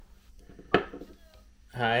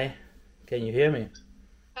Hi, can you hear me?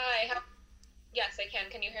 Hi. Yes, I can.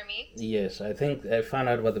 Can you hear me? Yes, I think I found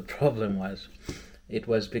out what the problem was. It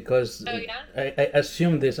was because Oh, yeah? I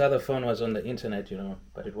assumed this other phone was on the internet,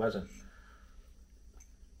 but it wasn't.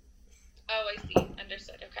 Oh, I see.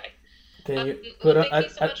 Understood. Okay. Can you put Well, on? thank you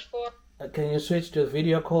so much for. Can you switch to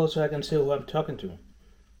video call so I can see who I'm talking to?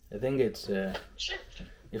 I think it's Sure.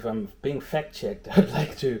 if I'm being fact checked, I'd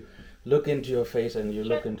like to look into your face and you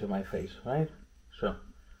Sure. look into my face, right? So,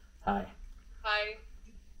 hi, Hi.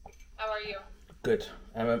 How are you? good.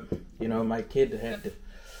 My kid Good. had.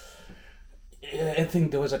 Yeah, I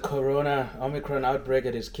think there was a Corona Omicron outbreak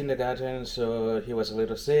at his kindergarten, so he was a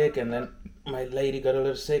little sick, and then my lady got a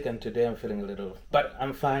little sick, and today I'm feeling a little, but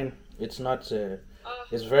I'm fine. It's not, Oh,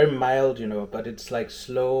 it's very mild, but it's like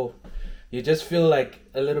slow. You just feel like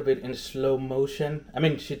a little bit in slow motion. I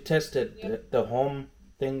mean, she tested yeah. the home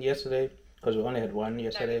thing yesterday because we only had one Nice.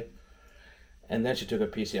 yesterday, and then she took a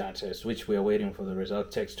PCR test, which we are waiting for the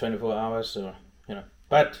result. Takes 24 hours, so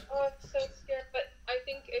But Oh, it's so scary. But I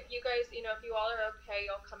think if you guys, if you all are okay,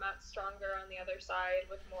 you'll come out stronger on the other side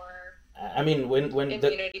with more I mean, when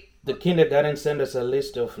immunity. the kindergarten sent us a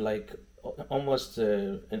list of like almost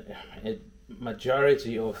a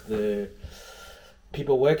majority of the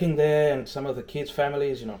people working there and some of the kids'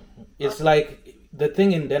 families, Oh, it's like the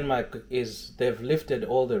thing in Denmark is they've lifted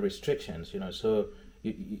all the restrictions, so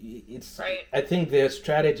it's. right. I think their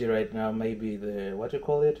strategy right now may be the what do you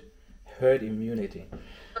call it, herd immunity.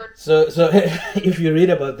 Or- So if you read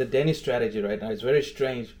about the Danish strategy right now, it's very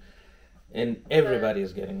strange and Sure. everybody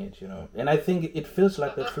is getting it, and I think it feels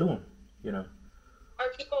like the Uh, flu, you know. are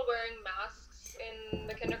people wearing masks in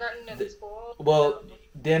the kindergarten and The, school? well, No.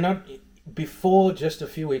 they're not. Before just a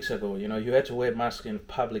few weeks ago, you had to wear masks in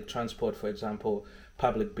public transport, for example,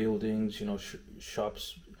 public buildings,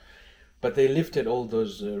 shops, but they lifted all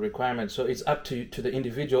those requirements, so it's up to the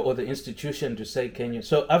individual or the institution to say, can you.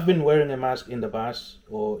 So I've been wearing a mask in the bus,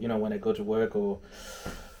 or when I go to work, or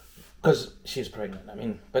because she's pregnant. I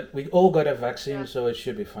mean, but we all got a vaccine, Yeah. so it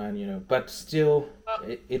should be fine, But still,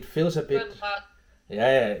 Well, it feels a good bit. luck.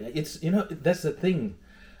 Yeah, yeah. It's that's the thing.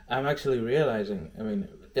 I'm actually realizing. I mean,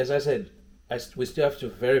 as I said, we still have to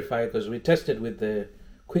verify because we tested with the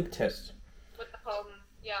quick test, With the home.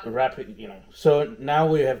 Yeah. rapid. So now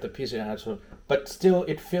we have the PCR. So, but still,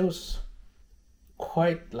 it feels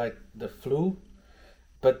quite like the flu,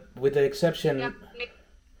 but with the Yeah. exception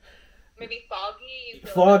Maybe foggy. You feel a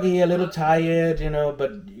bit foggy, like a little foggy. tired,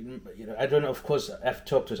 but I don't know. Of course, I've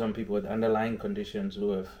talked to some people with underlying conditions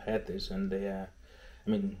who have had this, and they are. I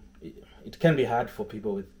mean, it can be hard for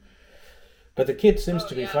people with. But the kid seems Oh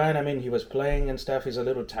to be yeah. fine. I mean, he was playing and stuff. He's a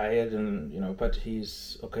little tired, and but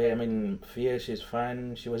he's okay. I mean, Fia, she's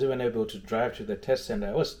fine. She was even able to drive to the test center.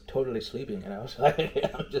 I was totally sleeping, and I was like,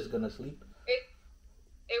 I'm just gonna sleep. It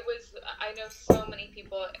it was. I know so many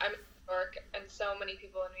people. I'm in New York, and so many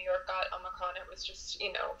people in New York got Omicron. It was just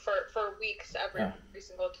for weeks, Yeah, every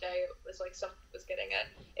single day, it was like someone was getting it.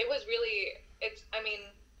 It was really. It's. I mean,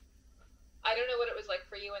 I don't know what it was like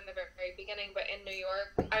for you in the very beginning, but in New York,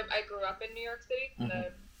 I grew up in New York City. hmm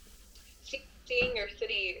Seeing your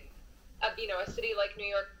city, a city like New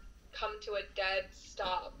York come to a dead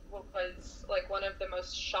stop was like one of the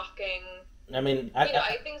most shocking. I mean,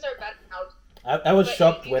 Things are better now, I was but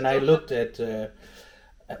shocked you when I still have looked at.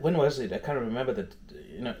 When was it? I can't remember that.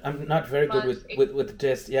 I'm not very good months. with the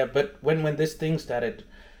test. Yeah, but when this thing started,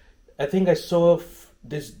 I think I saw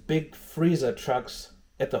these big freezer trucks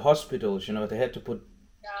at the hospitals. They had to put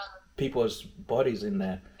Yeah, people's bodies in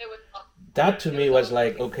there. it was That to it me was was awful.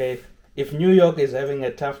 like, okay, if New York is having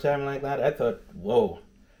a tough time like that, I thought, whoa,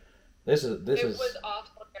 this It is was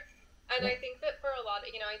awful, and yeah, I think that for a lot,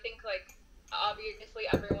 I think like obviously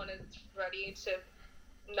everyone is ready to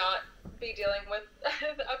not be dealing with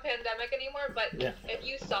a pandemic anymore. But yeah. if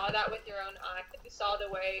you saw that with your own eyes, if you saw the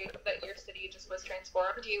way that your city just was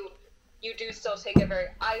transformed, you do still take it very.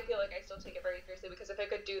 I feel like I still take it very seriously because if it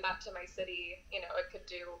could do that to my city, it could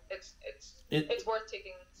do. It It's worth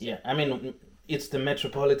taking. Yeah, I mean, it's the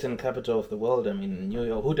metropolitan capital of the world. I mean, New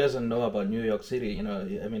York. Who doesn't know about New York City?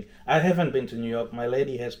 I mean, I haven't been to New York. My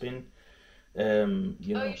lady has been. Um,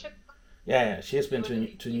 you Oh, know, you should. yeah, she has You been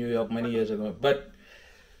would to you New York many would years ago. But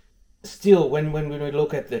still, when we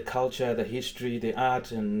look at the culture, the history, the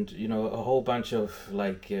art, and a whole bunch of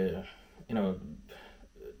like, you know,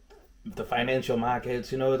 the financial markets,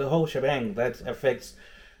 the whole shebang that affects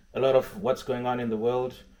a lot of what's going on in the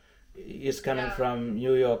world is coming yeah. from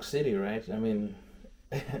New York City, right? I mean,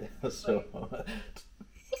 so Like, well, I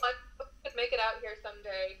hope you could make it out here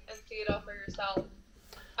someday and see it all for yourself.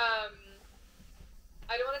 Um,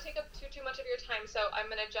 I don't want to take up too much of your time, so I'm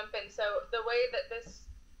gonna jump in. So the way that this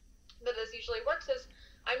that this usually works is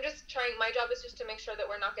I'm just trying. My job is just to make sure that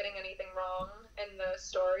we're not getting anything wrong in the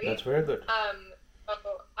story. That's very good.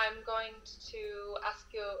 So I'm going to ask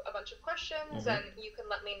you a bunch of questions, and you can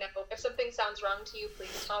let me know if something sounds wrong to you.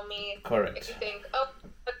 Please tell me. Correct. If you think, oh,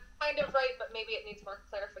 that's kind of right, but maybe it needs more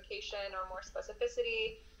clarification or more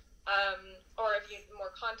specificity, or if you need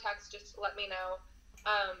more context, just let me know.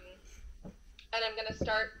 And I'm gonna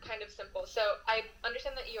start kind of simple. So I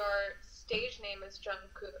understand that your stage name is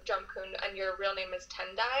Jungkoon, and your real name is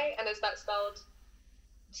Tendai, and is that spelled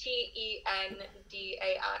Tendai?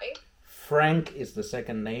 Frank is the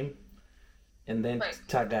second name, and then Frank.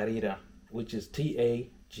 Tagarira, which is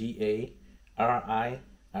Tagarira.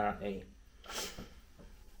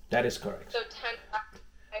 That is correct. So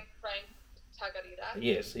Tendai, Frank, Tagarira.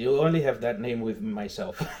 Yes, you only have that name with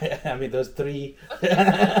myself. I mean, those three.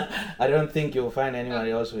 I don't think you'll find anyone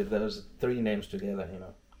else with those three names together.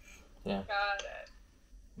 Yeah. Got it.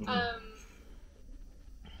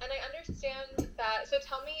 And I understand that. So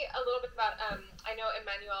tell me a little bit about. I know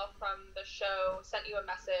Emmanuel from the show sent you a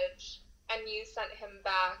message, and you sent him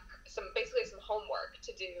back some homework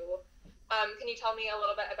to do. Can you tell me a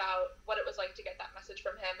little bit about what it was like to get that message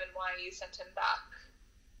from him and why you sent him back?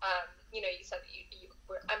 You said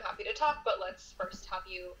I'm happy to talk, but let's first have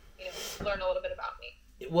you, learn a little bit about me.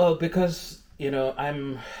 Well, because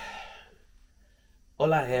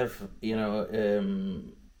all I have,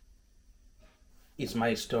 is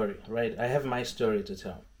my story, right? I have my story to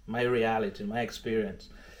tell, my reality, my experience,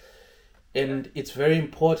 and it's very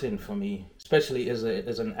important for me, especially as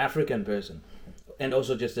an African person, and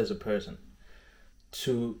also just as a person,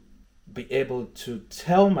 to be able to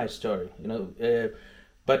tell my story,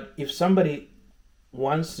 but if somebody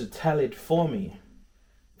wants to tell it for me,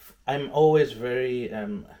 I'm always very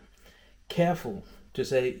careful to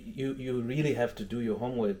say you really have to do your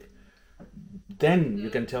homework. Then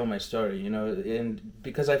you can tell my story, and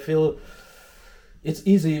because I feel it's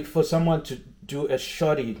easy for someone to do a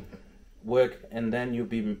shoddy work and then you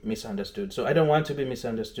be misunderstood. So I don't want to be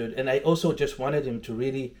misunderstood, and I also just wanted him to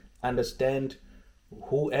really understand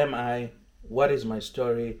who am I, what is my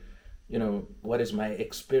story, what is my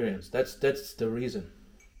experience. That's the reason.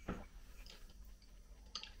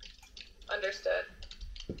 Understood.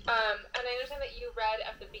 And I understand that you read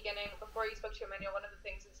at the beginning, before you spoke to Emmanuel, one of the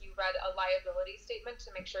things is you read a liability statement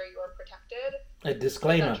to make sure you were protected. A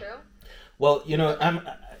disclaimer. Is that true? Well,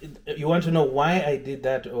 you want to know why I did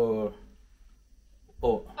that, or?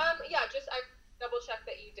 Yeah, just I double check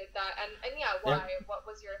that you did that, and yeah, why? Yeah. What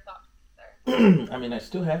was your thought there? I mean, I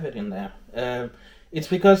still have it in there. It's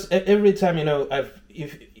because every time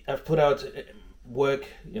I've put out work,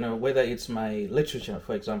 whether it's my literature,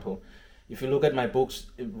 for example. If you look at my books,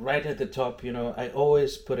 right at the top, I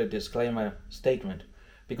always put a disclaimer statement,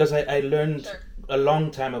 because I learned a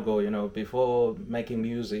long time ago, before making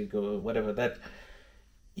music or whatever, that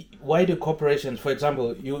why do corporations, for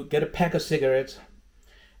example, you get a pack of cigarettes,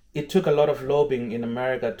 it took a lot of lobbying in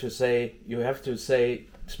America to say, you have to say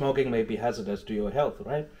smoking may be hazardous to your health,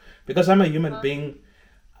 right? Because I'm a human being,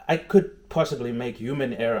 I could possibly make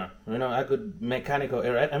human error. I could mechanical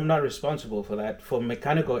error. I'm not responsible for that, for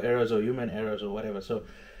mechanical errors or human errors or whatever. So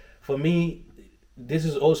for me, this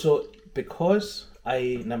is also because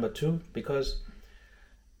because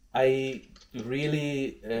I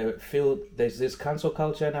really feel there's this cancel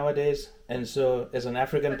culture nowadays. And so as an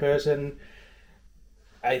African person,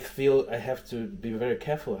 I feel I have to be very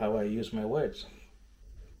careful how I use my words.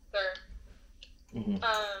 Sure. Mm-hmm.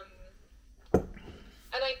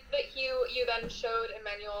 And I think that you then showed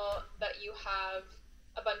Emmanuel that you have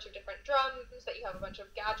a bunch of different drums, that you have a bunch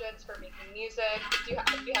of gadgets for making music. Do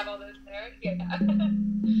you have all those there? Yeah.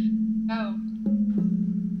 Oh.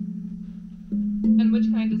 And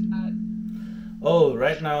which kind is that? Oh,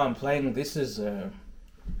 right now I'm playing, this is a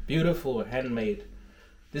beautiful handmade.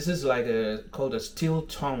 This is called a steel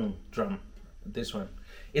tongue drum. This one.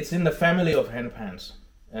 It's in the family of handpans.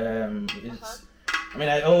 I mean,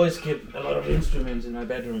 I always keep a lot of instruments in my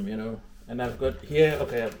bedroom, and I've got here,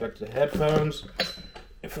 I've got the headphones.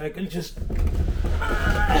 If I can just...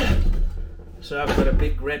 So I've got a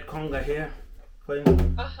big red conga here. I'm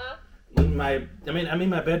in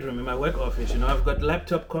my bedroom, in my work office, I've got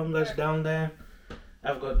laptop congas down there.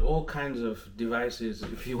 I've got all kinds of devices.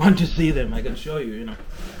 If you want to see them, I can show you, No,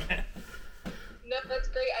 that's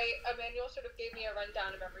great. Emmanuel sort of gave me a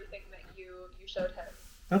rundown of everything that you showed him.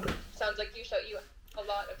 Okay. Sounds like you a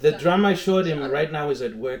lot of the stuff. drum I showed him right now is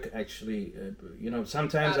at work, actually.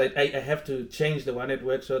 Sometimes I have to change the one at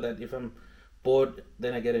work so that if I'm bored,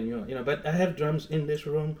 then I get a new one. But I have drums in this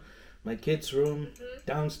room, my kids' room,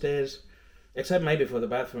 downstairs, except maybe for the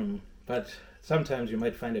bathroom but sometimes you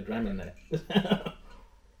might find it rhyming there.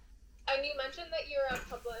 And you mentioned that you're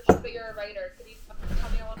published, but you're a writer. Could you tell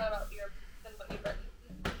me a little bit about your and what you've written?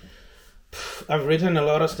 I've written a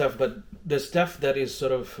lot of stuff, but the stuff that is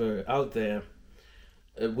sort of out there,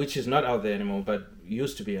 which is not out there anymore, but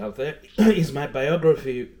used to be out there, is my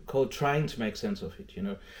biography called Trying to Make Sense of It.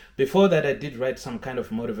 Before that, I did write some kind of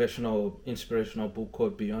motivational, inspirational book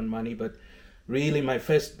called Beyond Money, but really my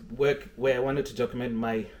first work where I wanted to document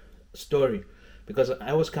my story, because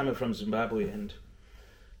I was coming from Zimbabwe, and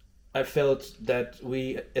I felt that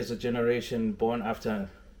we, as a generation born after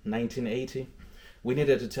 1980, we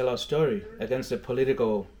needed to tell our story against the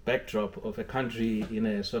political backdrop of a country in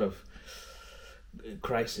a sort of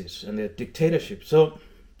crisis and a dictatorship. So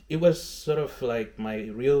it was sort of like my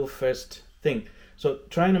real first thing. So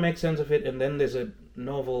trying to make sense of it, and then there's a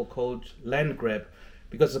novel called Land Grab,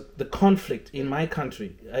 because the conflict in my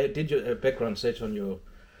country. I did a background search on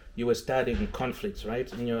you were studying conflicts,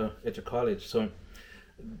 right, at your college. So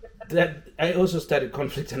that I also studied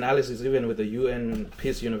conflict analysis, even with the UN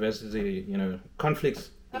Peace University.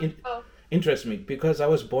 Conflicts interest me because I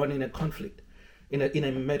was born in a conflict, in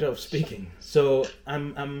a matter of speaking. So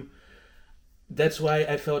that's why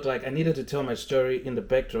I felt like I needed to tell my story in the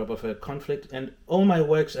backdrop of a conflict. And all my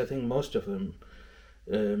works, I think most of them,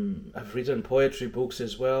 I've written poetry books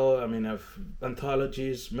as well. I mean, I've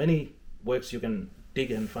anthologies, many works you can dig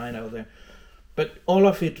and find out there. But all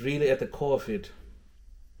of it, really, at the core of it,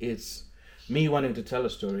 it's me wanting to tell a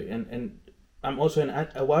story, and I'm also an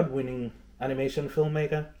award-winning animation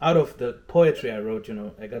filmmaker. Out of the poetry I wrote,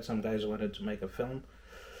 I got some guys who wanted to make a film.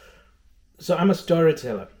 So I'm a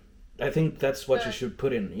storyteller. I think that's what you should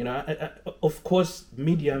put in. Of course,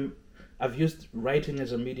 medium. I've used writing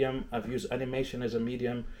as a medium. I've used animation as a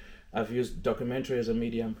medium. I've used documentary as a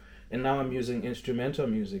medium, and now I'm using instrumental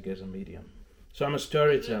music as a medium. So I'm a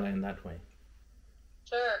storyteller in that way.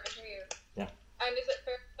 Sure, I hear you. Yeah. And is it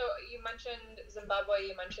fair? So you mentioned Zimbabwe.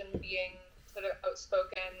 You mentioned being sort of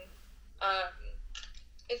outspoken.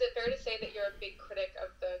 Is it fair to say that you're a big critic of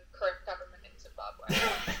the current government in Zimbabwe?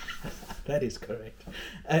 That is correct.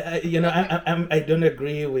 I don't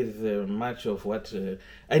agree with much of what.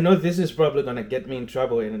 I know this is probably going to get me in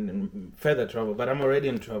trouble, in further trouble, but I'm already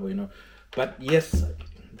in trouble, But yes,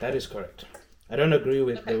 that is correct. I don't agree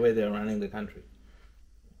with the way they're running the country.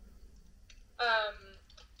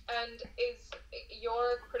 And is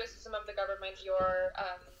your criticism of the government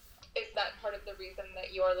is that part of the reason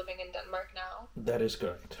that you are living in Denmark now? That is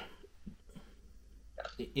correct.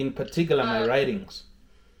 In particular, my writings.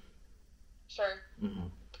 Sure. Mm-hmm.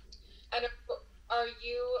 And are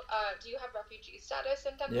you? Do you have refugee status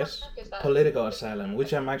in Denmark? Yes, political asylum,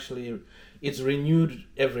 which I'm actually. It's renewed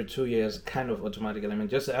every 2 years, kind of automatically. I mean,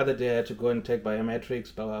 just the other day I had to go and take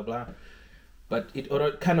biometrics, blah blah blah. But it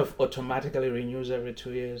kind of automatically renews every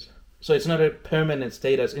 2 years. So it's not a permanent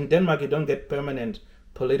status. In Denmark, you don't get permanent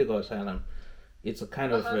political asylum. It's a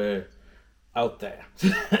kind of out there.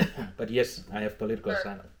 But yes, I have political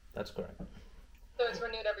asylum. That's correct. So it's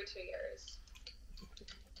renewed every 2 years?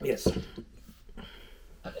 Yes.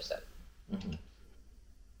 Understood. Mm-hmm.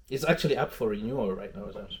 It's actually up for renewal right now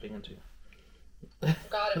as I'm speaking to you.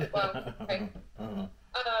 Got it. Wow. Okay. And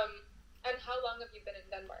how long have you been in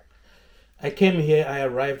Denmark? I came here, I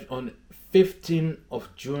arrived on 15th of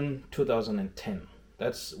June 2010.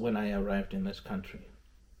 That's when I arrived in this country.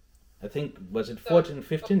 I think, was it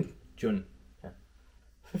 15 June? Yeah.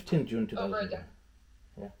 15 June 2010.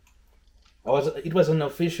 Yeah. It was an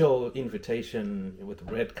official invitation with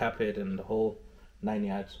red carpet and the whole 9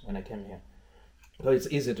 yards when I came here. So it's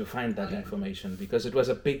easy to find that information because it was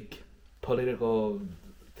a big political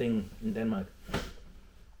thing in Denmark.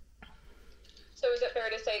 So is it fair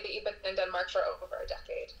to say that you've been in Denmark for over a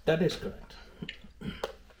decade? That is correct.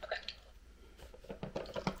 Okay.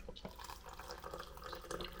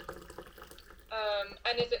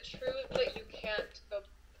 And is it true that you can't go to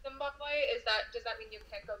Zimbabwe? Does that mean you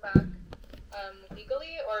can't go back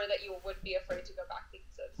legally, or that you would be afraid to go back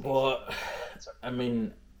because of? Well, I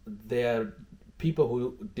mean, there are people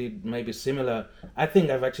who did maybe similar. I think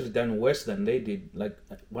I've actually done worse than they did. Like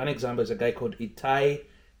one example is a guy called Itai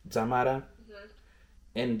Dzamara,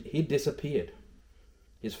 and he disappeared.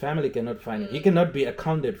 His family cannot find him. He cannot be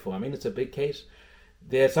accounted for. I mean, it's a big case.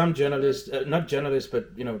 There are some journalists, not journalists, but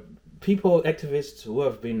people, activists who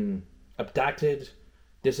have been abducted,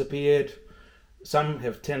 disappeared. Some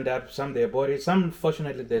have turned up, some their bodies. Some,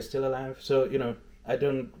 fortunately, they're still alive. So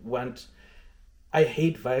I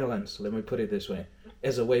hate violence. Let me put it this way,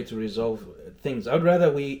 as a way to resolve things. I'd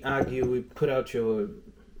rather we argue, we put out your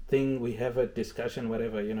thing, we have a discussion,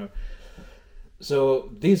 whatever.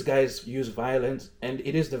 So these guys use violence, and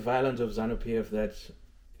it is the violence of ZANU-PF that,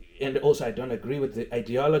 and also I don't agree with the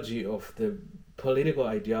ideology of the political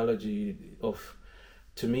ideology of.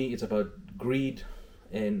 To me, it's about greed,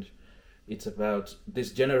 and it's about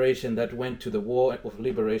this generation that went to the war of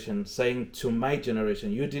liberation, saying to my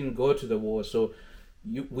generation, "You didn't go to the war, so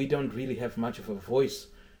we don't really have much of a voice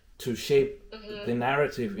to shape the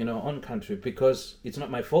narrative in our own country because it's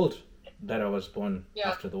not my fault that I was born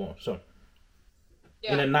after the war." So,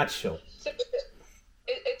 in a nutshell. So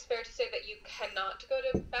it's fair to say that you cannot go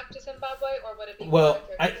back to Zimbabwe, or would it be well?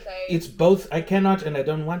 fair to say It's both. I cannot and I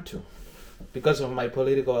don't want to, because of my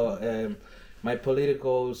political,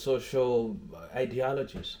 social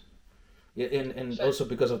ideologies, and Sure. also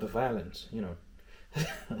because of the violence. Yeah.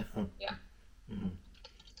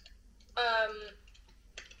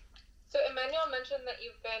 So Emmanuel mentioned that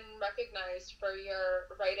you've been recognized for your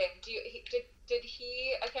writing. Did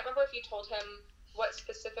he? I can't remember if you told him what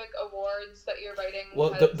specific awards that your writing.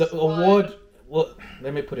 Well, has the won. award. Well,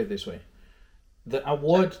 let me put it this way: the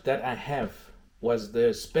award that I have was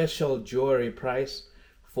the special jury prize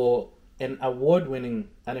for an award-winning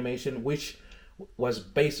animation, which was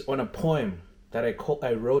based on a poem that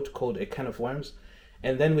I wrote called "A Can of Worms,"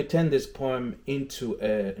 and then we turned this poem into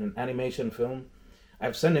an animation film.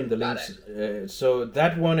 I've sent him the links. So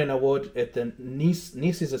that won an award at the Nice.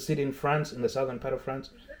 Nice is a city in France, in the southern part of France,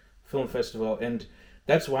 film festival, and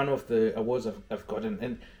that's one of the awards I've gotten.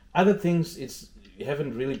 And other things, it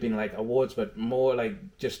haven't really been like awards, but more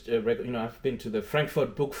like just I've been to the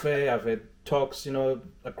Frankfurt Book Fair. I've had talks,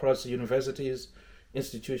 across universities,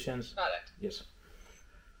 institutions. Got it. Yes.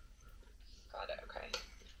 Got it. Okay.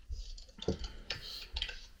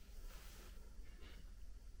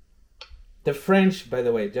 The French, by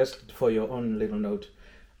the way, just for your own little note,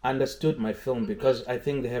 understood my film because I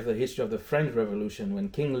think they have the history of the French Revolution when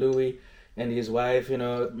King Louis and his wife,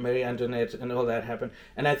 Marie Antoinette and all that happened.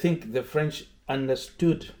 And I think the French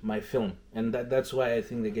understood my film, and that's why I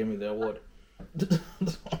think they gave me the award. Understood.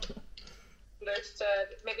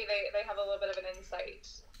 Maybe they have a little bit of an insight.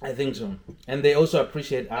 I think so. And they also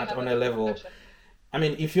appreciate art on a level. connection. I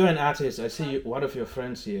mean, if you're an artist, I see one of your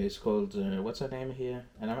friends here is called, what's her name here?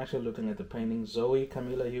 And I'm actually looking at the painting, Zoe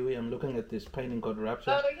Camilla Huey. I'm looking at this painting called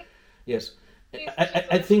Rapture. Oh, yeah. Yes. She's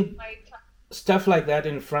I think my stuff like that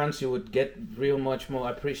in France, you would get real much more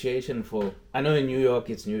appreciation for. I know in New York,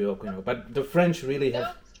 it's New York, but the French really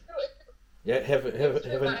have, it's true. have It's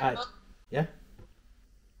true. an art. Yeah?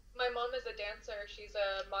 My mom is a dancer. She's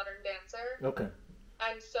a modern dancer. Okay.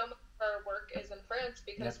 And so much of her work is in France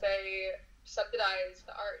because they subsidize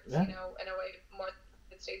the arts, in a way more than the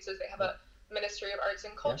United States is. They have a Ministry of Arts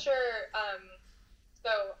and Culture.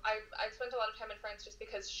 So I spent a lot of time in France just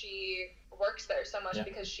because she works there so much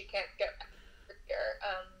because she can't get here.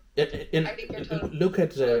 I think you're totally look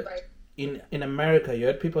at right. in America, you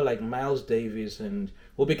had people like Miles Davis and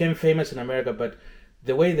who became famous in America, but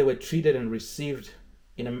the way they were treated and received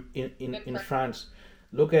in France.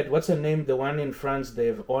 Look at what's her name? The one in France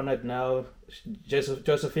they've honored now,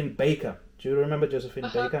 Josephine Baker. Do you remember Josephine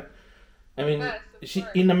Baker? I mean, Yes,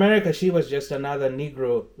 in America she was just another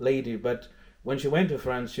Negro lady, but when she went to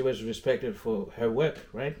France, she was respected for her work,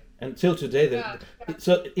 right? Until today,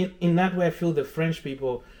 so in that way, I feel the French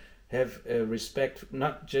people have respect.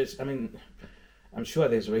 Not just, I mean, I'm sure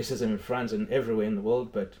there's racism in France and everywhere in the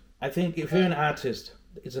world, but I think if you're an artist,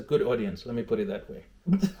 it's a good audience. Let me put it that way.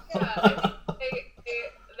 Yeah,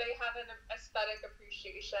 they have an aesthetic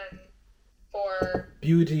appreciation for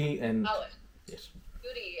beauty and knowledge. Yes,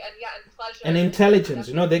 Beauty and pleasure and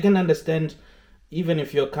intelligence. They can understand, even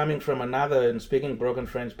if you're coming from another and speaking broken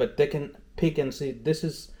French, but they can pick and see this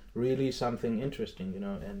is really something interesting,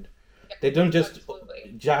 and they don't just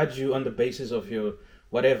judge you on the basis of your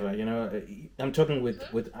whatever. I'm talking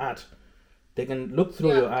with art. They can look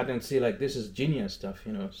through your art and see like this is genius stuff.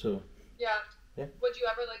 So. Yeah. Would you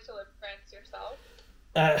ever like to live in France yourself?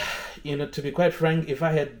 To be quite frank, if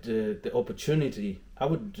I had the opportunity, I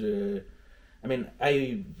would. I mean,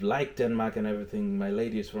 I like Denmark and everything. My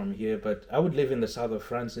lady is from here, but I would live in the south of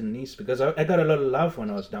France in Nice because I got a lot of love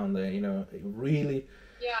when I was down there. Really.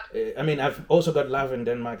 Yeah. I mean, I've also got love in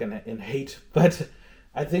Denmark and hate, but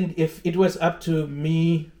I think if it was up to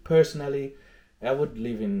me personally, I would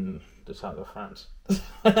live in the south of France.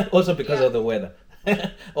 Also because of the weather.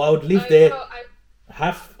 Or I would live there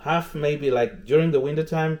half maybe like during the winter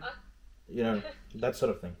time, that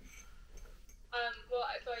sort of thing. Well,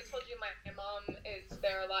 so I told you my mom is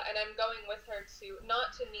there a lot, and I'm going with her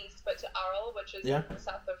not to Nice, but to Arles, which is in the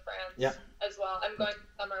south of France as well. I'm going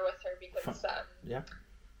summer with her because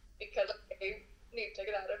because I need to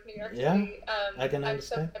get out of New York City. I can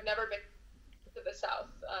understand. I've never been to to the south.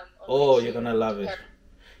 Oh, Only you're gonna to love it. Paris.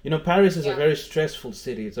 You know, Paris is a Yeah, very stressful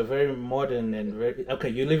city. It's a very modern and very okay.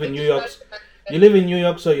 You live I in New just York. recommend You it. live in New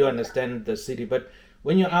York, so you understand the city. But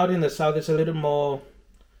when you're out in the south, it's a little more.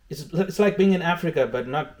 It's like being in Africa, but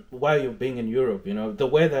not while you're being in Europe. You know, the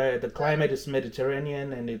weather, the Right. climate is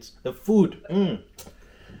Mediterranean, and it's the food. Mm.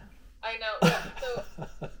 I know. Yeah. So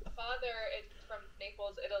father is from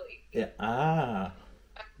Naples, Italy. Yeah. Ah,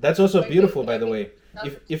 And that's also beautiful, by my the favorite way. stuff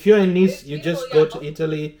is If you're in Nice, it's you beautiful. just Yeah. go to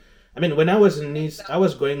Italy. I mean, when I was in Nice, I Exactly.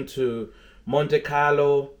 was going to Monte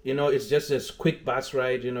Carlo. You know, it's just this quick bus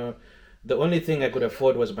ride. You know, the only thing I could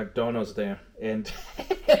afford was McDonald's there, and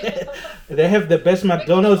they have the best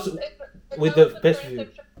McDonald's with the McDonald's in best France, view.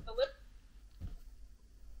 I'm sure, is a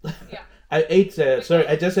little, yeah. I ate. Sorry, I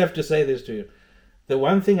McDonald's. just have to say this to you. The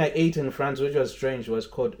one thing I ate in France, which was strange, was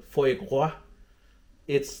called foie gras.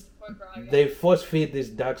 It's Foie gras, yeah. they force feed these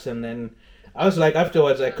ducks, and then I was like,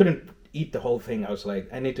 afterwards, I Yeah. couldn't eat the whole thing. I was like,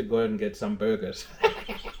 I need to go and get some burgers.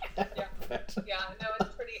 Yeah. But, Yeah. No,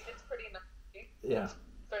 it's pretty nasty. yeah.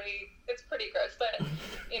 It's pretty gross. But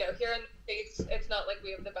here in the States, it's not like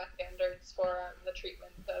we have the best standards for the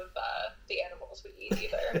treatment of the animals we eat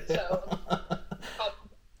either. So,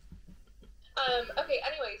 um, okay.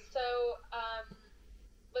 Anyway, so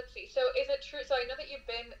let's see. So, is it true? So, I know that you've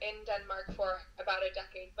been in Denmark for about a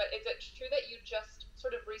decade, but is it true that you just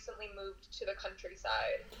sort of recently moved to the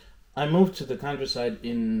countryside? I moved to the countryside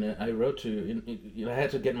in. I wrote to. I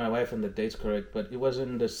had to get my wife and the dates correct, but it was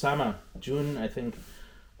in the summer, June, I think,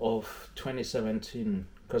 of 2017,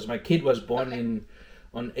 because my kid was born Okay. in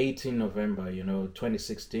on 18 November,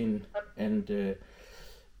 2016, and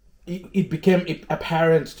it became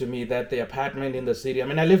apparent to me that the apartment in the city. I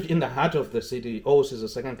mean, I lived in the heart of the city. Aarhus is the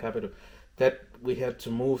second capital. That we had to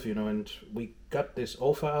move, and we got this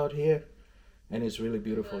offer out here, and it's really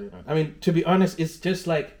beautiful. I mean, to be honest, it's just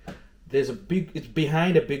like it's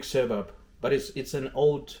behind a big suburb, but it's an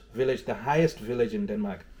old village, the highest village in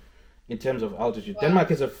Denmark in terms of altitude. Wow.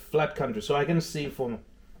 Denmark is a flat country, so I can see for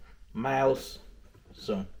miles.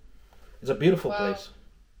 So it's a beautiful Wow. place.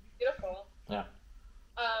 Beautiful. Yeah.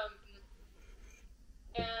 Um,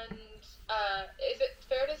 and is it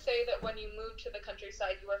fair to say that when you moved to the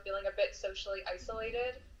countryside, you were feeling a bit socially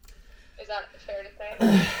isolated? Is that fair to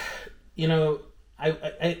say? You know,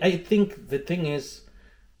 I think the thing is,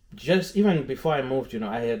 just even before I moved,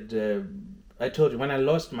 I had I told you when I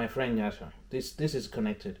lost my friend Yasha. This is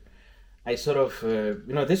connected. I sort of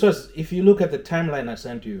this was, if you look at the timeline I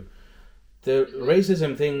sent you, the Mm-hmm.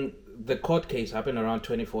 racism thing, the court case happened around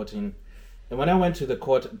 2014. And when I went to the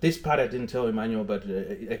court, this part I didn't tell Emmanuel, but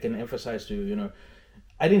I can emphasize to you,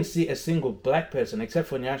 I didn't see a single black person except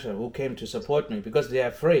for Nyasha who came to support me because they're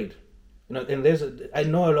afraid. And I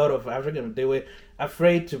know a lot of African, they were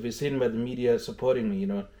afraid to be seen by the media supporting me,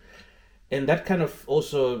 and that kind of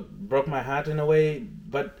also broke my heart in a way.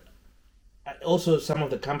 But also some of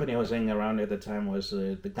the company I was hanging around at the time was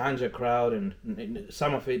the ganja crowd, and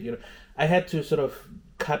some of it, I had to sort of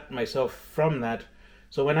cut myself from that.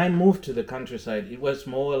 So when I moved to the countryside, it was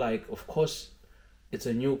more like, of course, it's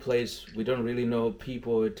a new place. We don't really know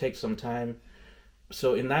people. It takes some time.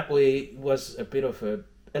 So in that way, it was a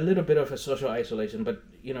little bit of a social isolation. But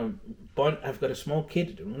I've got a small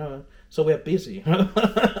kid, so we're busy.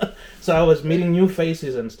 So I was meeting new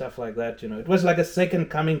faces and stuff like that. It was like a second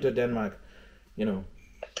coming to Denmark. You know,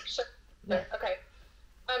 Sure. yeah. Okay.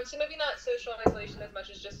 So maybe not social isolation as much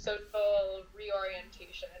as just social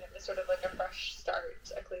reorientation. It was sort of like a fresh start,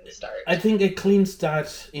 a clean I start. think a clean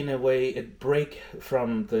start in a way, a break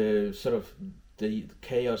from the sort of the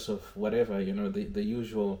chaos of whatever, the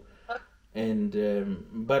usual. And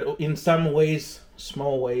but in some ways,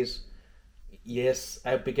 small ways, yes,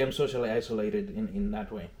 I became socially isolated in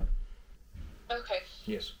that way. Okay.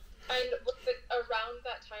 Yes. And was it around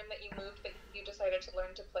that time that you moved that you decided to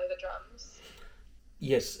learn to play the drums?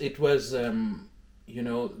 Yes, it was.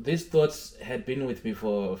 These thoughts had been with me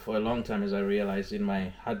for a long time, as I realized in my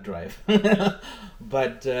hard drive.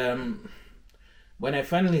 But when I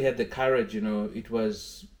finally had the courage, it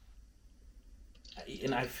was,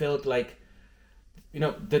 and I felt like,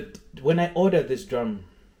 that when I ordered this drum,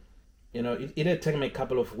 it had taken me a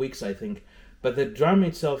couple of weeks, I think. But the drum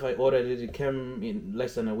itself, I ordered it. It came in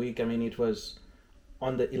less than a week. I mean, it was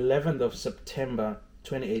on the 11th of September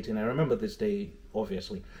 2018. I remember this day,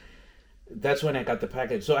 obviously. That's when I got the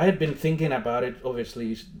package. So I had been thinking about it,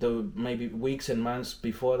 obviously, maybe weeks and months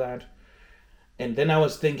before that. And then I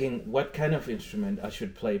was thinking what kind of instrument I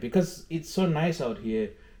should play because it's so nice out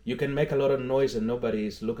here. You can make a lot of noise and nobody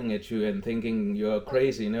is looking at you and thinking you're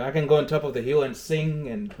crazy. I can go on top of the hill and sing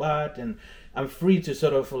and what, and I'm free to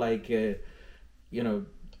sort of like, you know,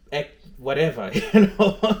 act whatever, you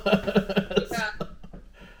know. Yeah,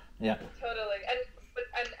 Yeah. totally.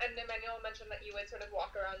 And Emmanuel mentioned that you would sort of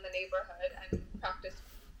walk around the neighborhood and practice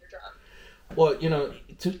your drum. Well,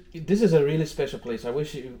 this is a really special place. I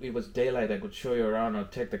wish it was daylight. I could show you around or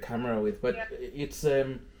take the camera with. But Yeah. it's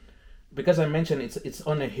because I mentioned it's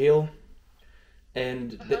on a hill,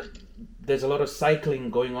 and there's a lot of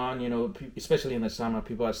cycling going on. Especially in the summer,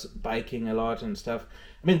 people are biking a lot and stuff.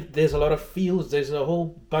 I mean, there's a lot of fields. There's a whole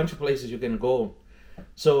bunch of places you can go.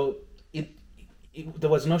 So there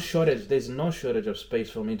was no shortage. There's no shortage of space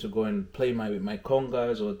for me to go and play my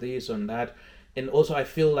congas or this and that. And also, I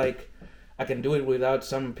feel like I can do it without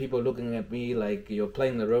some people looking at me like you're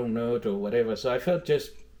playing the wrong note or whatever. So I felt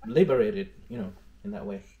just liberated, in that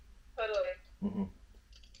way. Totally. Hmm.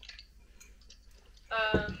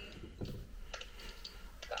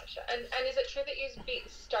 Gotcha. And is it true that you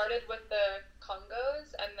started with the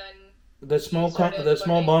congos and then The small started the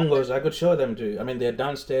small learning- bongos, I could show them to you. I mean, they're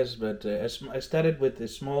downstairs, but I started with the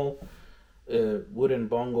small wooden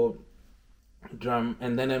bongo drum,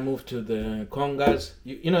 and then I moved to the congas.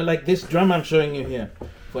 Like this drum I'm showing you here,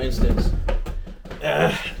 for instance.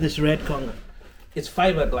 This red conga. It's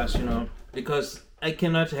fiberglass, because I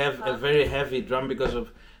cannot have a very heavy drum because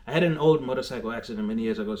I had an old motorcycle accident many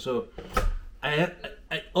years ago, so I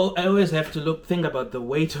always have to think about the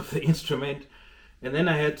weight of the instrument, and then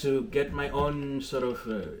I had to get my own sort of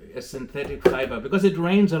a synthetic fiber because it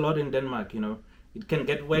rains a lot in Denmark. It can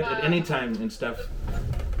get wet at any time and stuff.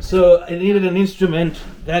 So I needed an instrument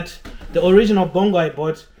that the original bongo I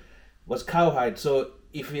bought was cowhide. So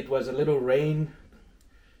if it was a little rain,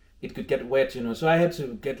 it could get wet. So I had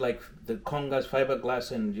to get like the congas,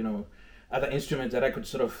 fiberglass, and other instruments that I could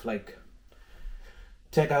sort of like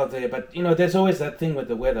take out there. But there's always that thing with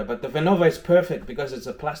the weather. But the Venova is perfect because it's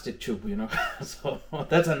a plastic tube. So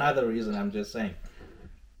that's another reason. I'm just saying.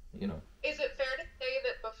 Is it fair to say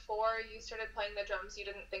that before you started playing the drums, you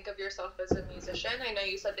didn't think of yourself as a musician? I know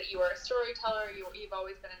you said that you were a storyteller, you've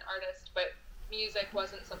always been an artist, but music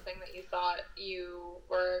wasn't something that you thought you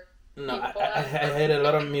were. No, capable I of? had a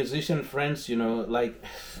lot of musician friends, like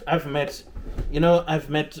I've met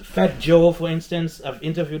Fat Joe, for instance. I've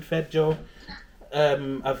interviewed Fat Joe.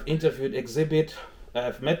 I've interviewed Exhibit.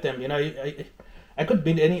 I've met them. I could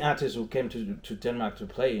meet any artist who came to Denmark to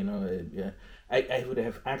play. I would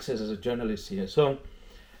have access as a journalist here. So,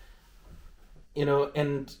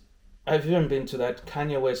 and I've even been to that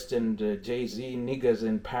Kanye West and Jay-Z Niggas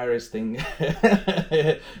in Paris thing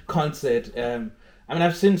concert. I mean,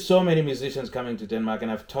 I've seen so many musicians coming to Denmark, and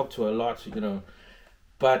I've talked to a lot,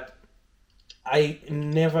 but I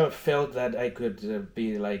never felt that I could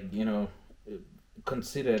be like,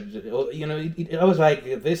 considered. I was like,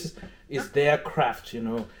 this is their craft.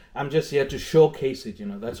 I'm just here to showcase it.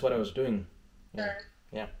 That's what I was doing. Sure.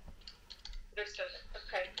 Yeah. Understood.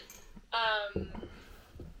 Okay.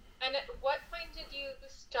 And at what point did you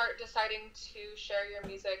start deciding to share your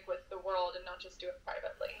music with the world and not just do it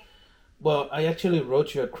privately? Well, I actually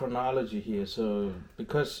wrote you a chronology here, so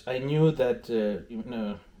because I knew that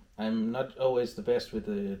I'm not always the best with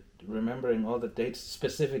remembering all the dates,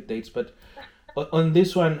 specific dates, but on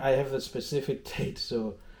this one I have a specific date,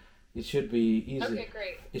 so it should be easy. Okay,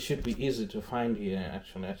 great. It should be easy to find here.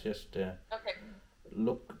 Actually, I just Okay.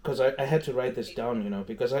 look because I had to write this down,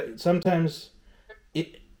 because sometimes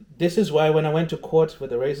this is why when I went to court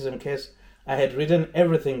with the racism case, I had written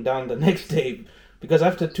everything down the next day. Because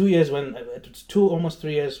after 2 years, almost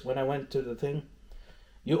 3 years, when I went to the thing,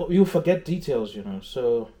 you forget details,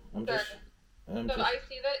 So I'm Sure. just. So I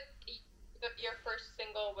see that your first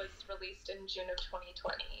single was released in June of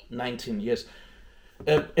 2020. 19 years.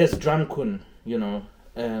 As Drum Kun,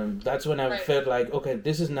 that's when I Right. felt like, okay,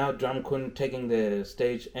 this is now Drum Kun taking the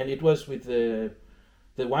stage, and it was with the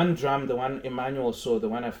one drum, the one Emmanuel saw, the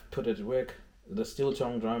one I've put at work, the steel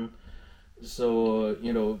tongue drum. So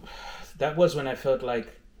that was when I felt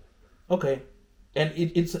like, okay, and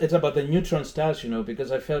it's about the neutron stars,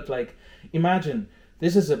 because I felt like, imagine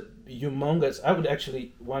this is a humongous. I would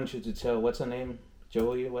actually want you to tell what's her name,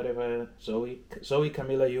 Zoe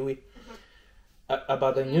Camilla Yui,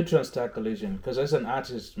 about the neutron star collision, because as an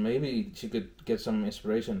artist, maybe she could get some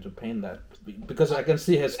inspiration to paint that, because I can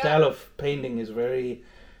see her style of painting is very.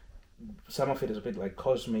 Some of it is a bit like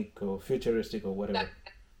cosmic or futuristic or whatever.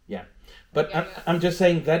 Yeah. But Yeah. I'm just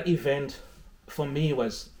saying that event for me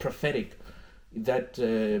was prophetic. That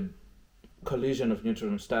collision of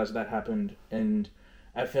neutron stars that happened, and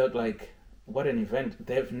I felt like, what an event.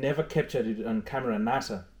 They've never captured it on camera,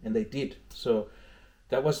 NASA, and they did. So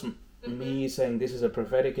that was me saying this is a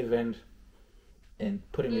prophetic event and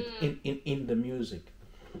putting it in the music.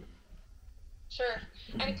 Sure.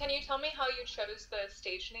 And can you tell me how you chose the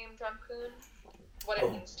stage name Drumcoon? What it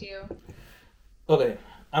Oh, means to you? okay.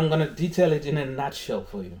 I'm gonna detail it in a nutshell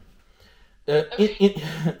for you. Uh, in,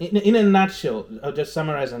 Okay. in, in a nutshell, I'll just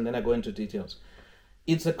summarize and then I go into details.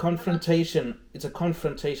 It's a Uh-huh. confrontation. It's a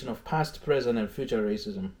confrontation of past, present, and future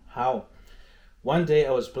racism. How? One day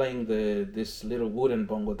I was playing this little wooden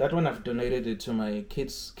bongo. That one I've donated it to my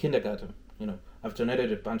kids' kindergarten. I've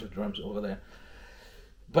donated a bunch of drums over there.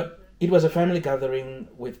 But it was a family gathering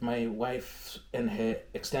with my wife and her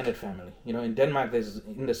extended family. In Denmark, there's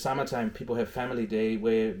in the summertime people have family day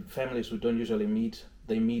where families who don't usually meet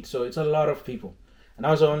they meet. So it's a lot of people, and I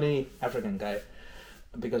was the only African guy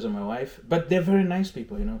because of my wife. But they're very nice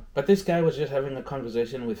people. But this guy was just having a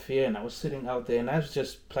conversation with Fear, and I was sitting out there, and I was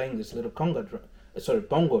just playing this little conga drum, sorry,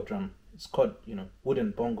 bongo drum. It's called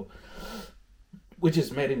wooden bongo, which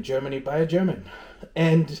is made in Germany by a German,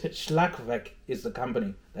 and Schlagwerk is the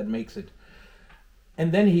company that makes it.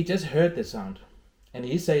 And then he just heard the sound, and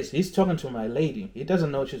he says he's talking to my lady. He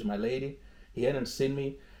doesn't know she's my lady. He hadn't seen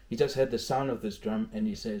me. He just heard the sound of this drum, and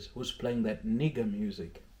he says, "Who's playing that nigger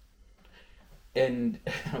music?" And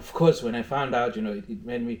of course, when I found out, it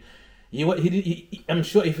made me. I'm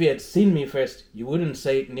sure if he had seen me first, he wouldn't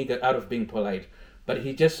say nigger out of being polite, but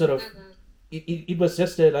he just sort of. Mm-hmm. It was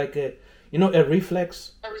just like a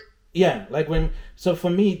reflex. Yeah, like when. So for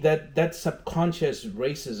me, that subconscious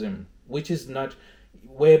racism, which is not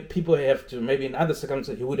where people have to, maybe in other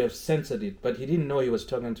circumstances he would have censored it, but he didn't know he was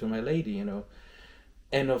talking to my lady.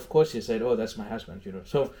 And of course he said, "Oh, that's my husband."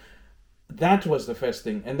 So that was the first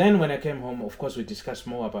thing. And then when I came home, of course, we discussed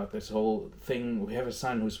more about this whole thing. We have a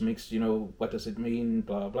son who's mixed. What does it mean?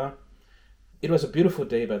 Blah blah. It was a beautiful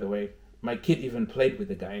day, by the way. My kid even played with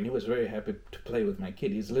the guy, and he was very happy to play with my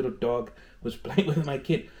kid. His little dog was playing with my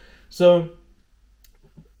kid. So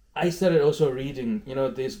I started also reading,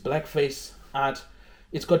 this blackface art.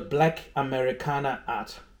 It's got Black Americana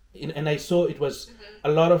art. And I saw it was Mm-hmm. a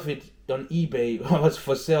lot of it on eBay was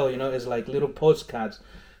for sale, as like little postcards,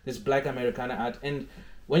 this Black Americana art. And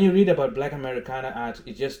when you read about Black Americana art,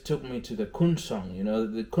 it just took me to the Kun song,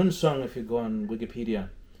 the Kun song, if you go on Wikipedia.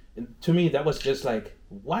 And to me, that was just like,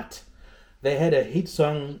 what? They had a hit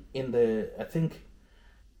song in the, I think,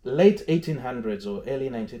 late 1800s or early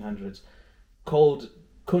 1900s called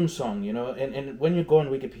Kun song, and when you go on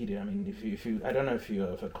Wikipedia, I mean, if you I don't know if you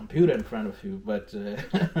have a computer in front of you, but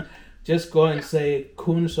just go and Yeah. say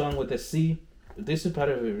Kun song with a C. This is part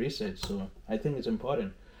of your research, so I think it's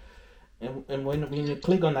important. And when you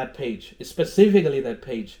click on that page, specifically that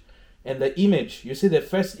page, and the image, you see the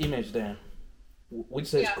first image there, which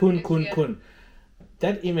says Yeah, Kun I see Kun it. Kun.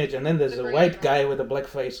 That image, and then there's The a green white one. guy with a black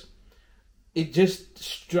face. It just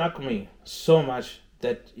struck me so much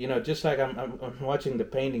that just like I'm watching the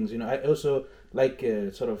paintings, I also like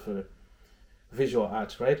sort of visual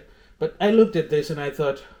arts, right? But I looked at this and I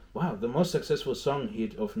thought, wow, the most successful song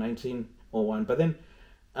hit of 1901. But then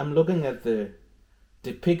I'm looking at the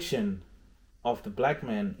depiction of the black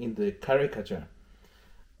man in the caricature,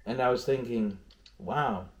 and I was thinking,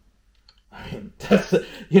 wow. I mean,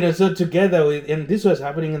 that's, so together with, and this was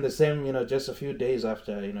happening in the same, just a few days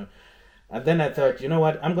after. And then I Sure. thought, you know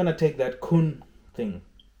what? I'm gonna take that kun thing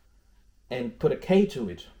and put a K to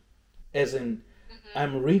it, as in Mm-hmm.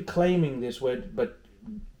 I'm reclaiming this word, but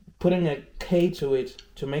putting a K to it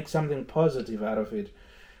to make something positive out of it.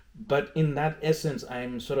 But in that essence,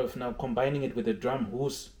 I'm sort of now combining it with the drum.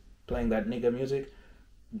 Who's playing that nigger music?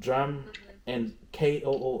 Drum Mm-hmm. and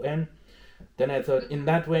KOON. Then I thought, in Mm-hmm.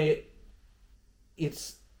 that way,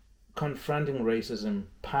 it's confronting racism,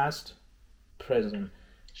 past, present,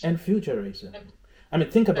 and future racism. I mean,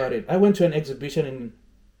 think Sure. about it. I went to an exhibition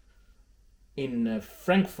in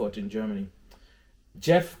Frankfurt in Germany.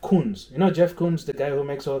 Jeff Koons, Jeff Koons, the guy who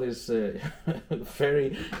makes all this very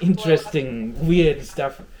Well, interesting, weird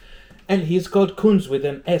stuff, and he's called Koons with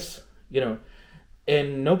an S,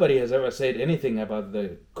 and nobody has ever said anything about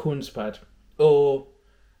the Koons part. Or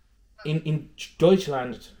in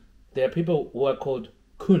Deutschland, there are people who are called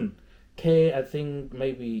Kun, K, I think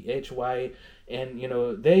maybe HY, and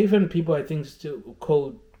there are even people I think still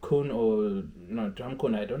called Kun or Drum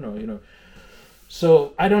Kun. I don't know.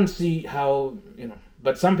 So I don't see how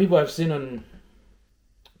but some people I've seen on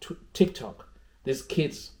TikTok, these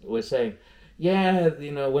kids were saying, yeah,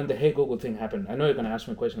 when the Hey Google thing happened. I know you're gonna ask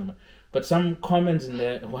me a question, but some comments in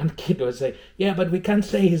there, one kid was saying, yeah, but we can't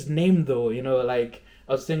say his name though. Like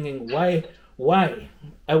I was thinking, why? Why?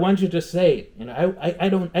 I want you to say it. I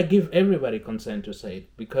don't. I give everybody consent to say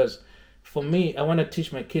it because, for me, I want to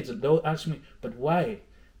teach my kids. They'll ask me, but why?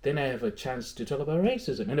 Then I have a chance to talk about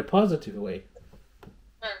racism in a positive way.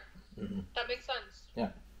 sure. Hmm. That makes sense. Yeah.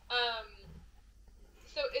 Um,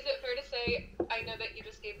 So is it fair to say, I know that you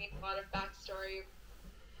just gave me a lot of backstory.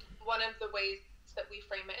 One of the ways that we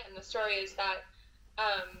frame it in the story is that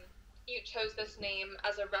you chose this name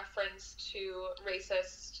as a reference to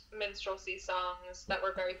racist minstrelsy songs that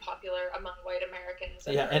were very popular among white Americans.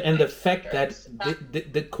 Yeah, and the fact that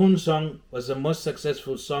the Kun song was the most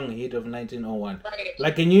successful song hit of 1901. Right.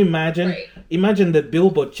 Like, can you imagine? Right. Imagine the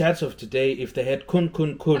Billboard charts of today if they had Kun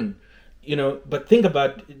Kun Kun. You know, but think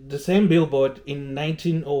about the same Billboard in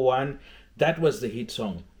 1901. That was the hit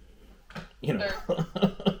song. You know. Sure.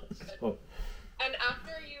 So. And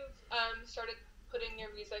after you've started putting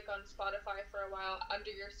your music on Spotify for a while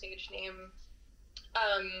under your stage name,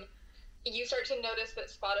 you start to notice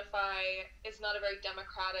that Spotify is not a very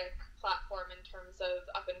democratic platform in terms of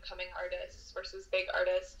up-and-coming artists versus big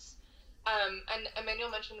artists. And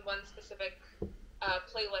Emmanuel mentioned one specific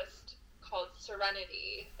playlist called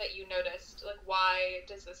Serenity that you noticed. Like, why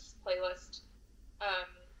does this playlist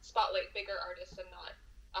spotlight bigger artists and not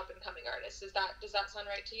up-and-coming artists? Does that sound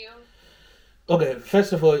right to you? Okay,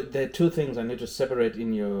 first of all, there are two things I need to separate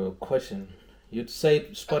in your question. You'd say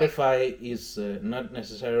Spotify is not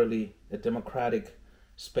necessarily a democratic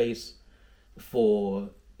space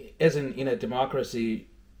for, as in a democracy,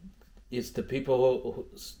 it's the people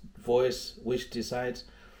whose voice which decides.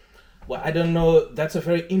 Well, I don't know, that's a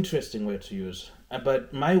very interesting word to use.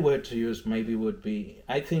 But my word to use maybe would be,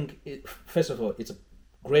 I think, first of all, it's a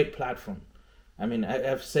great platform. I mean,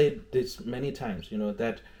 I've said this many times, you know,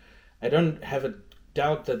 that I don't have a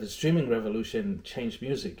doubt that the streaming revolution changed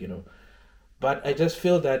music, you know. But I just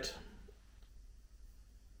feel that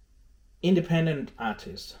independent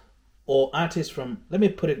artists, or artists from, let me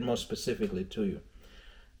put it more specifically to you,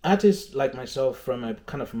 artists like myself from a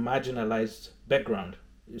kind of marginalized background,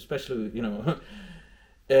 especially, you know,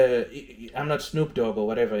 I'm not Snoop Dogg or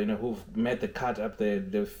whatever, you know, who've made the cut up there,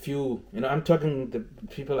 the few, you know, I'm talking the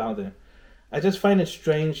people out there. I just find it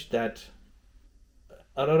strange that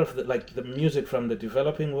a lot of the music from the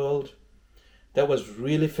developing world that was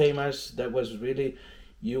really famous, that was really,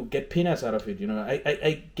 you get peanuts out of it, you know.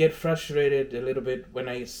 I get frustrated a little bit when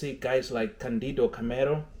I see guys like Candido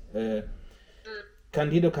Camero.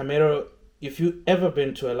 Candido Camero, if you ever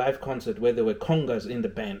been to a live concert where there were congas in the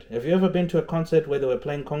band, have you ever been to a concert where they were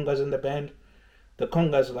playing congas in the band? The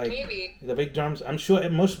congas, like maybe the big drums. I'm sure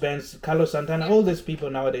most bands, Carlos Santana, all these people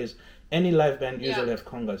nowadays, any live band usually have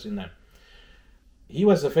congas in them. He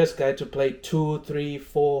was the first guy to play 2, 3,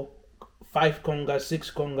 4, 5 congas,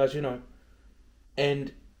 6 congas, you know,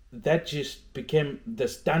 and that just became the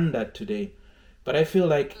standard today. But I feel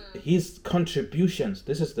like his contributions,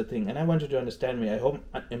 this is the thing, and I want you to understand me, I hope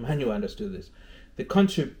Emmanuel understood this. The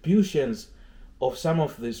contributions of some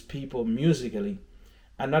of these people musically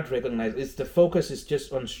are not recognized. It's the focus is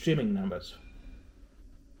just on streaming numbers.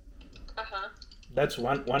 That's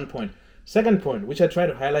one point. Second point, which I try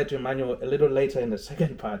to highlight to Emmanuel a little later in the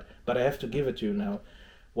second part, but I have to give it to you now,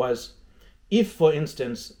 was if, for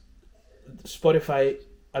instance, Spotify,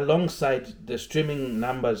 alongside the streaming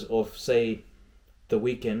numbers of, say, The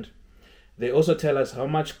Weeknd, they also tell us how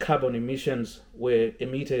much carbon emissions were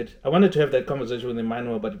emitted. I wanted to have that conversation with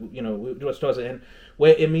Emmanuel, but, you know, it was towards the end,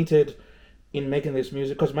 were emitted in making this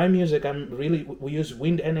music. Because my music, we use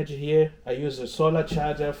wind energy here. I use a solar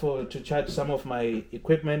charger to charge some of my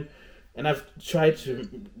equipment. And I've tried to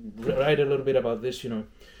write a little bit about this, you know.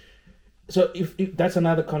 So if that's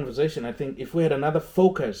another conversation. I think if we had another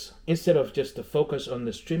focus, instead of just the focus on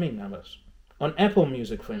the streaming numbers. On Apple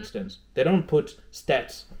Music, for instance, they don't put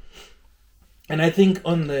stats. And I think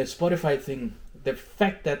on the Spotify thing, the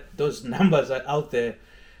fact that those numbers are out there,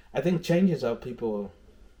 I think changes how people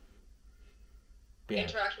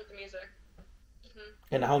interact with the music.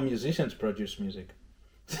 And how musicians produce music.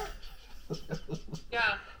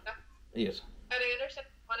 Yeah. Yes. And I understand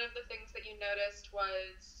one of the things that you noticed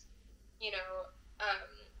was, you know,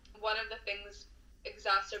 one of the things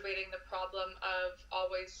exacerbating the problem of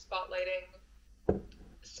always spotlighting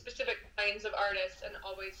specific kinds of artists and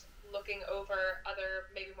always looking over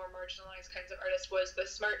other maybe more marginalized kinds of artists was the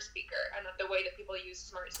smart speaker, and that the way that people use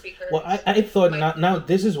smart speakers. Well, I thought now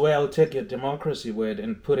this is where I'll take your democracy word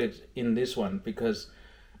and put it in this one, because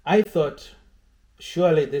I thought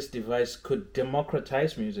surely this device could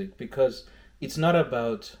democratize music, because it's not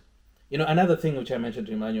about, you know, another thing which I mentioned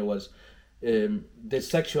to Emmanuel was the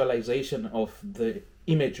sexualization of the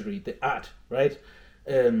imagery, the art, right?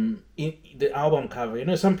 In the album cover, you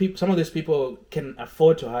know, some of these people can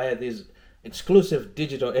afford to hire these exclusive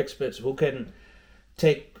digital experts who can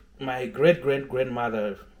take my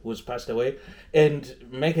great-great-grandmother who's passed away and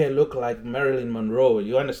make her look like Marilyn Monroe.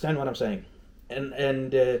 You understand what I'm saying?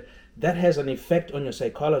 And that has an effect on your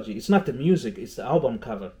psychology. It's not the music, it's the album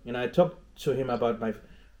cover. I talked to him about my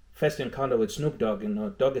first encounter with Snoop Dogg in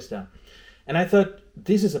Doggistan. And I thought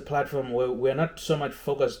this is a platform where we're not so much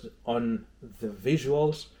focused on the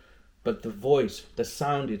visuals, but the voice, the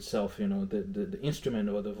sound itself, the instrument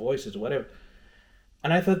or the voices, whatever.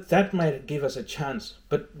 And I thought that might give us a chance.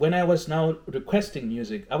 But when I was now requesting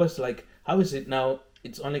music, I was like, how is it now?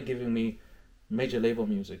 It's only giving me major label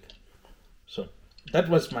music. So that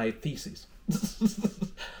was my thesis.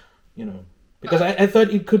 Because I thought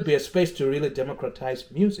it could be a space to really democratize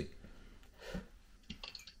music.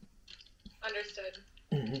 Understood.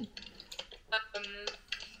 And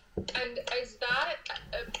is that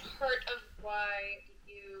a part of why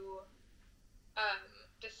you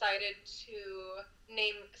decided to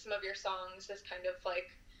name some of your songs as kind of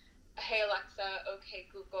like, hey Alexa, okay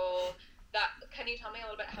Google? Can you tell me a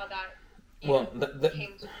little bit how that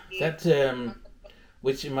came to be? That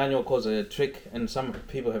which Emmanuel calls a trick, and some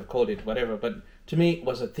people have called it whatever, but to me it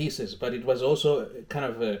was a thesis, but it was also kind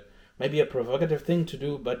of maybe a provocative thing to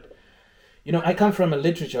do. But I come from a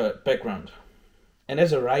literature background, and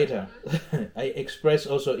as a writer, I express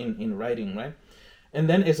also in writing, right? And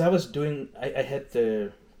then as I was doing, I had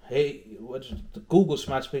the Google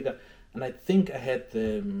Smart Speaker, and I think I had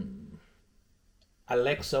the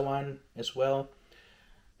Alexa one as well,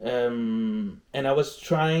 and I was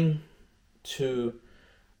trying to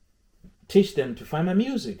teach them to find my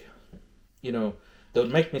music. They'll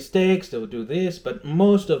make mistakes, they'll do this, but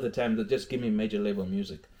most of the time they'll just give me major label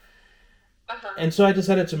music. And so I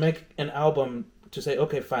decided to make an album to say,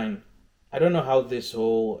 okay, fine. I don't know how this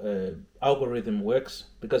whole algorithm works,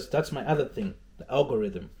 because that's my other thing, the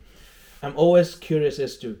algorithm. I'm always curious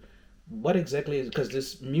as to what exactly is, because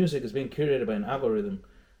this music is being curated by an algorithm.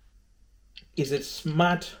 Is it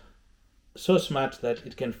smart, so smart that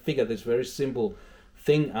it can figure this very simple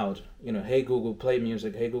thing out? Hey Google, play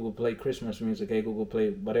music. Hey Google, play Christmas music. Hey Google, play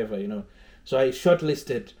whatever. So I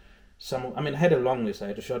shortlisted I had a long list. I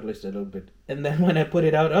had to shortlist a little bit, and then when I put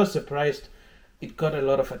it out, I was surprised. It got a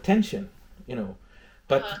lot of attention.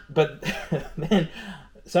 But then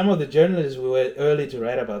some of the journalists who were early to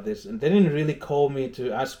write about this, and they didn't really call me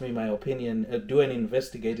to ask me my opinion, do an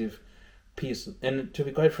investigative piece. And to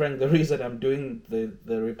be quite frank, the reason I'm doing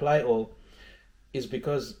the reply all is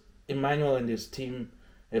because Emmanuel and his team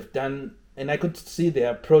have done, and I could see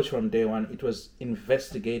their approach from day one. It was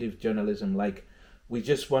investigative journalism, like we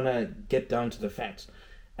just want to get down to the facts.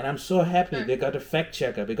 And I'm so happy they got a fact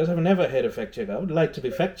checker, because I've never had a fact checker. I would like to be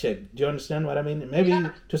fact checked. Do you understand what I mean? Maybe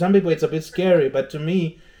to some people it's a bit scary, but to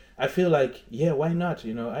me, I feel like, yeah, why not?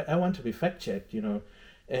 I want to be fact checked. And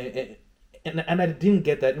I didn't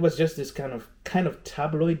get that. It was just this kind of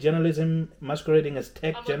tabloid journalism masquerading as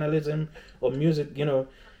tech journalism or music.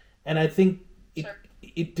 And I think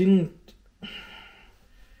it didn't.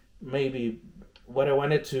 Maybe what I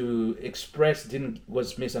wanted to express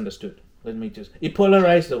was misunderstood. It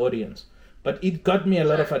polarized the audience, but it got me a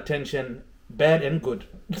lot of attention, bad and good.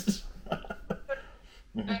 I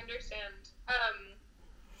understand.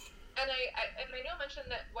 And Emmanuel mentioned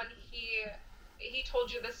that when he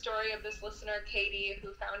told you the story of this listener, Katie,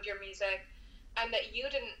 who found your music, and that you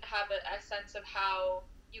didn't have a sense of how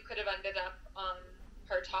you could have ended up on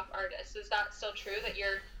her top artists. Is that still true, that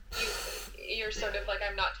you're sort of like,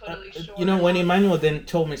 I'm not totally sure? When Emmanuel then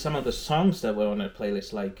told me some of the songs that were on that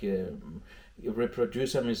playlist, like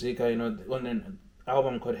Reproducer Musica, on an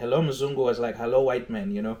album called Hello Mzungu was like Hello White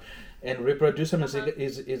Man, and Reproducer Musica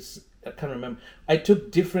is I can't remember. I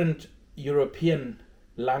took different European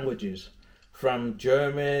languages, from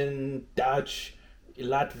German, Dutch,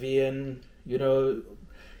 Latvian,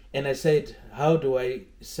 and I said, how do I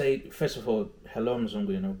say, first of all, Hello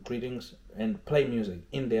Mzungu, greetings, and play music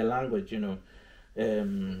in their language,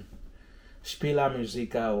 Spila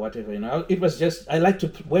Musica or whatever, It was just, I like to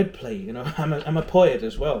wordplay, I'm a poet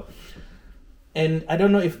as well. And I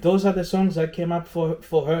don't know if those are the songs that came up for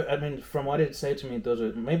her. I mean, from what it said to me, those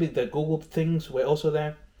are, maybe the Google things were also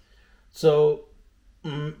there. So,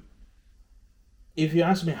 if you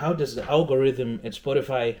ask me, how does the algorithm at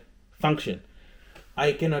Spotify function?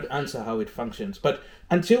 I cannot answer how it functions. But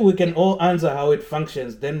until we can all answer how it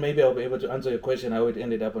functions, then maybe I'll be able to answer your question how it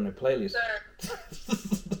ended up on a playlist. Sure.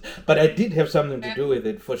 But I did have something to do with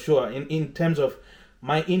it, for sure, in terms of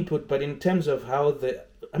my input, but in terms of how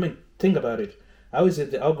think about it. How is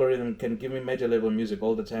it the algorithm can give me major label music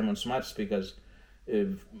all the time on smart speakers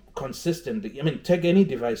consistently? I mean, take any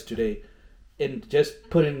device today and just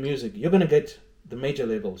put in music. You're going to get the major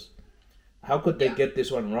labels. How could they get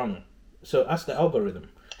this one wrong? So ask the algorithm.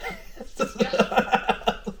 And we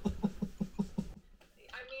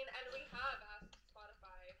have asked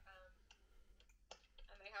Spotify